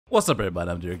What's up, everybody?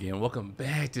 I'm Jerry and welcome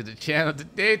back to the channel.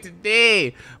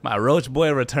 Today, my Roach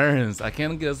boy returns. I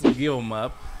can't give him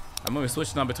up. I'm gonna be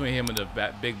switching on between him and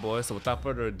the big boy. So without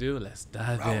further ado, let's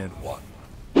dive in. All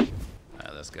right,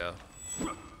 let's go.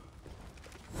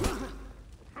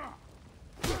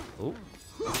 Ooh.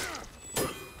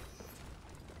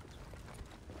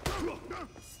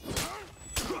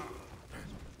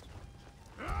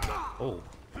 Oh.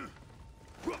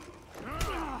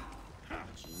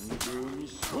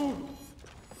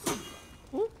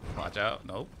 Ooh. Watch out.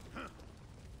 Nope.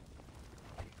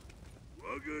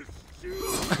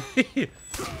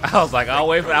 I was like, I'll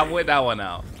wait that one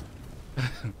out.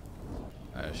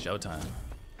 Alright, showtime.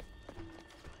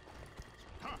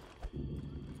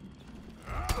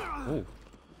 Ooh.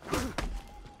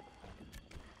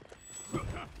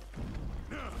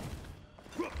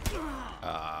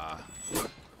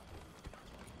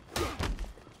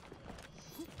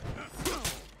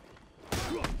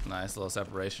 Nice little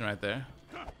separation right there.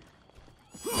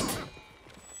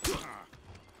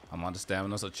 I'm on the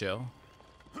stamina, so chill.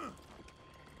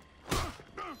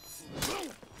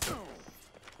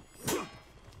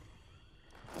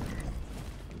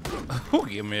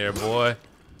 Give me here, boy.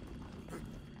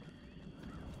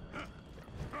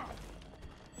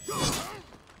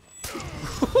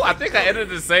 I think I ended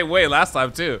the same way last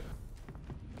time too.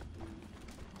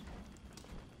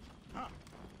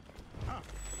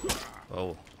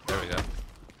 Oh, there we go.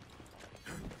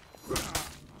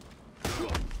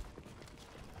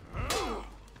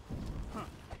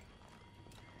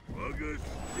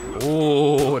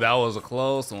 Ooh, that was a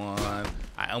close one.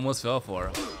 I almost fell for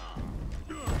it.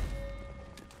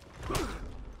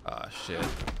 Oh, shit.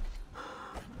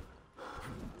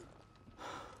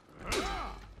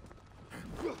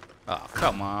 Oh,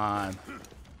 come on.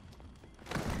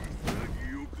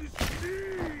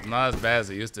 Not as bad as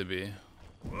it used to be.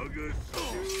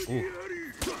 Ooh.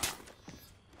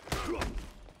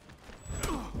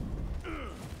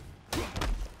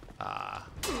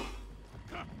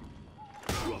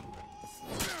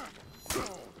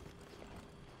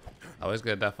 I always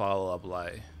get that follow-up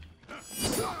light.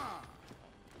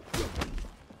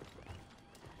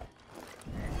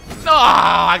 No,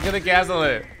 I could have canceled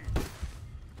it.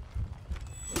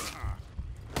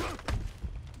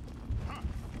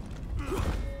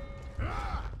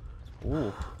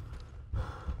 Ooh.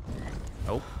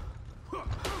 Nope.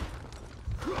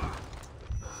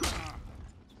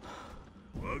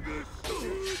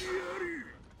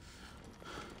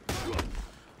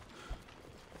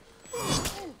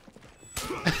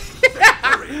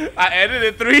 I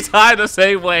edited it 3 times the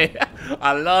same way.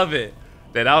 I love it.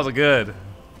 That was a good.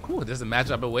 Ooh, this is a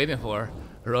match I've been waiting for.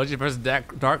 Orochi versus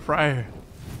Dark Prior.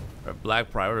 Or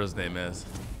Black Prior, whatever his name is.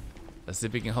 Let's see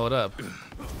if he can hold up.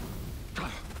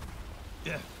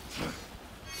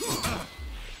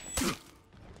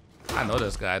 I know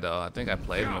this guy though. I think I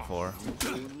played him before.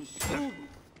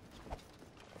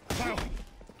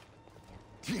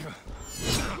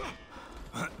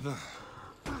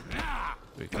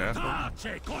 Be careful.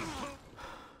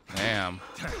 Damn.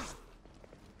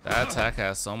 That attack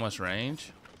has so much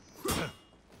range.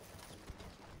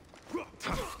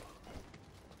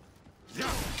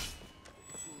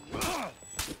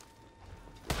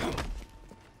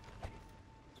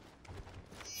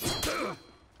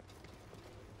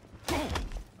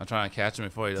 I'm trying to catch him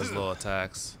before he does little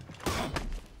attacks.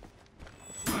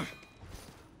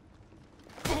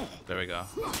 There we go.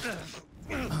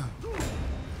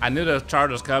 I knew the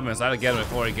charge was coming, so I had to get him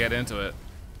before he get into it.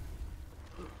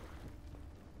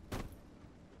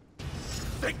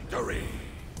 Victory!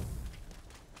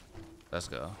 Let's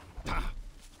go.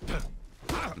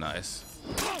 Nice.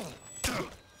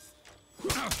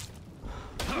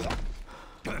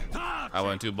 I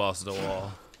went 2 balls to the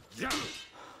wall.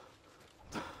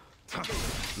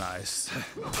 Nice.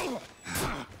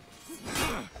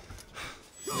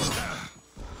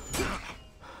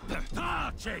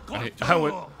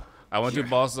 I went 2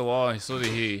 balls to the wall, and so did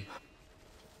he.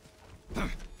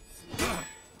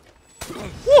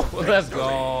 Woo, let's go.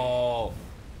 All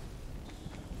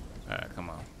right, come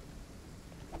on.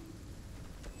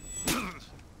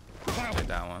 Get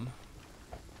that one.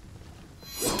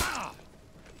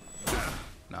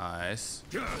 Nice.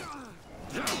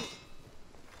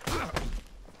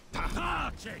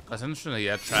 That's interesting that he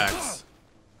had tracks.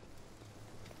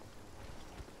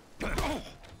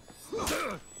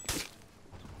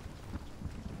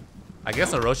 I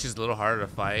guess Oroshi's a little harder to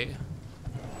fight.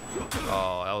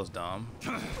 Oh, that was dumb.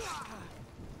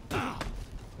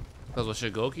 Because with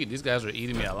Shugoki, these guys were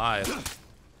eating me alive.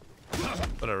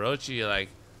 But Orochi, like,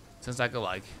 since I could,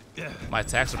 like, my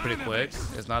attacks are pretty quick,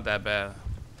 it's not that bad.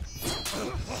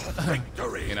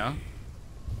 Victory. You know?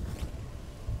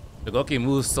 Shugoki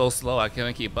moves so slow, I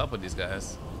can't keep up with these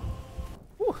guys.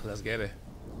 Whew, let's get it.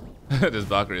 This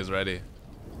Valkyrie is ready.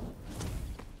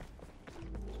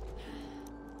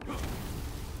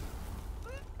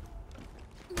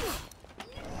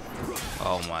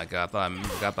 Oh my god, I thought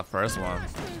I got the first one.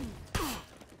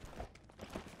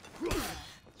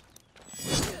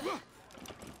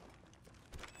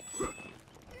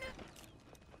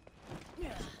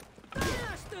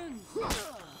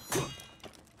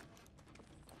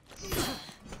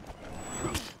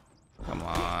 Come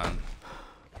on.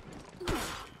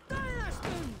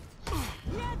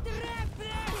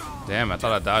 Damn, I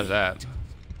thought I dodged that.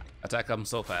 Attack comes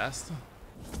so fast.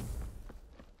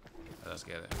 Let's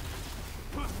get it.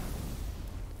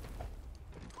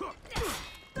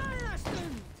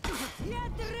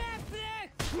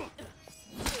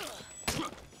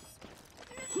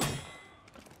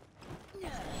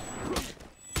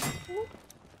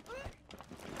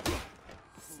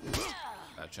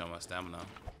 Gotta show my stamina.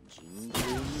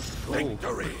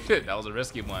 Victory. Oh, shit, that was a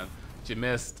risky one. She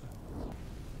missed.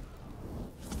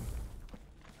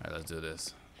 Alright, let's do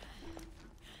this.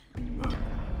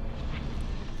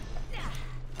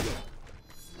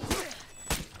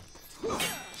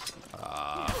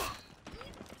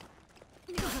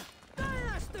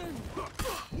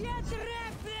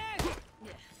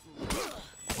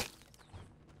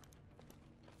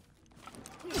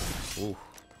 Ooh.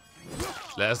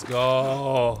 Let's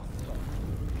go.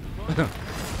 Alright,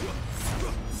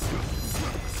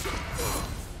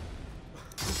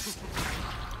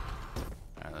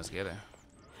 let's get it.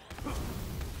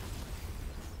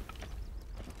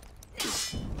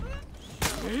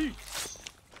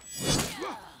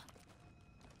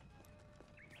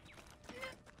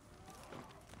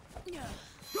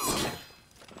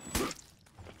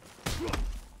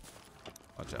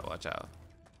 Watch out, watch out.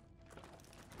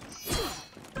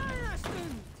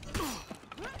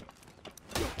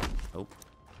 Nope.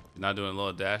 You're not doing a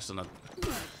little dash on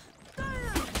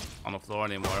the floor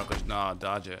anymore, because no,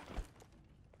 dodge it.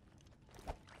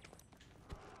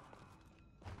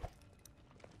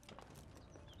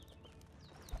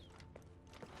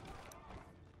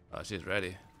 Oh, she's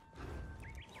ready.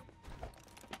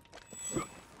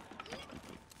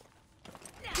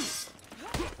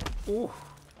 Ooh.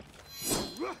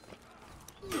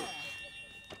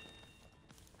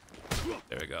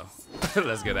 There we go.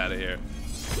 Let's get out of here.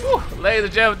 Whew. Ladies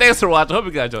and gentlemen, thanks for watching. Hope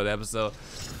you guys enjoyed the episode.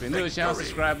 If you're new to the channel,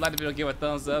 subscribe, like the video, give a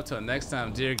thumbs up. Till next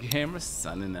time, dear gamers,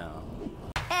 signing out.